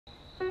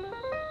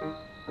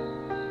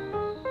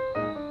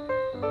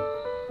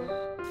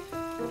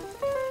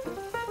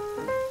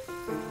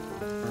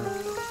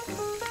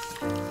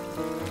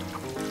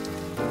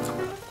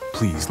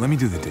please, let me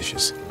do the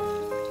dishes.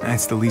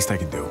 That's the least I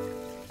can do.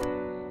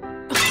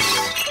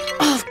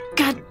 Oh,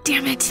 god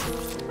damn it.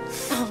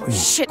 Oh, Ooh,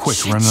 shit, quick,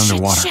 shit, run shit,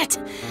 underwater. shit.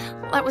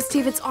 That was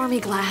David's army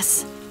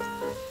glass.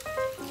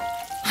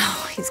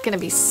 Oh, he's gonna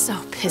be so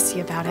pissy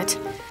about it.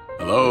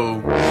 Hello?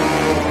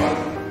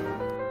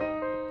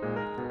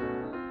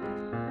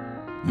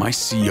 My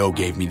CEO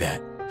gave me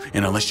that.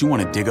 And unless you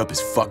want to dig up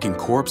his fucking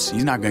corpse,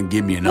 he's not gonna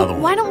give me another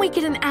one. Why don't we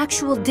get an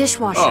actual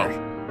dishwasher?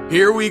 Oh,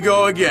 here we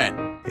go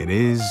again. It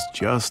is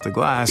just a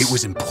glass. It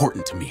was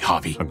important to me,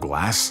 Javi. a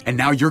glass? And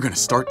now you're gonna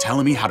start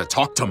telling me how to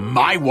talk to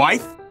my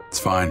wife? It's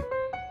fine.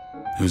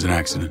 It was an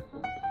accident.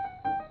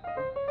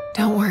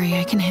 Don't worry,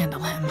 I can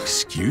handle him.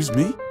 Excuse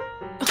me?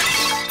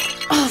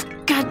 Oh,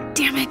 god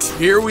damn it.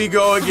 Here we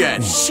go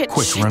again. Shit,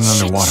 quick, shit, run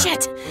shit, underwater.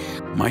 shit.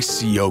 My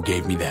CEO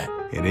gave me that.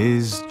 It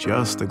is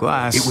just a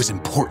glass. It was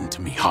important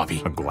to me,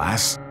 Javi. a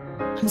glass?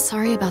 I'm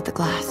sorry about the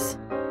glass.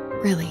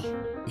 Really.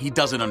 He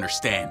doesn't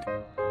understand.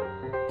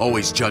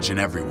 Always judging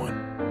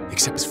everyone.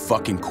 Except his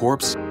fucking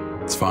corpse.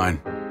 It's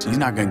fine. He's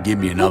not gonna give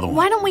me another one.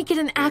 Why don't we get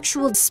an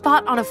actual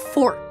spot on a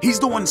fork? He's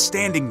the one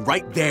standing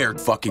right there,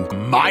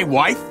 fucking my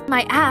wife?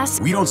 My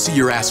ass. We don't see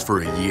your ass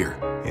for a year.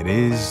 It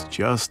is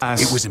just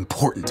glass. It was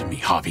important to me,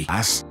 Javi.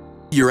 glass.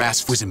 Your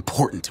ass was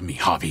important to me,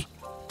 Javi.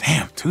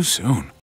 Damn, too soon.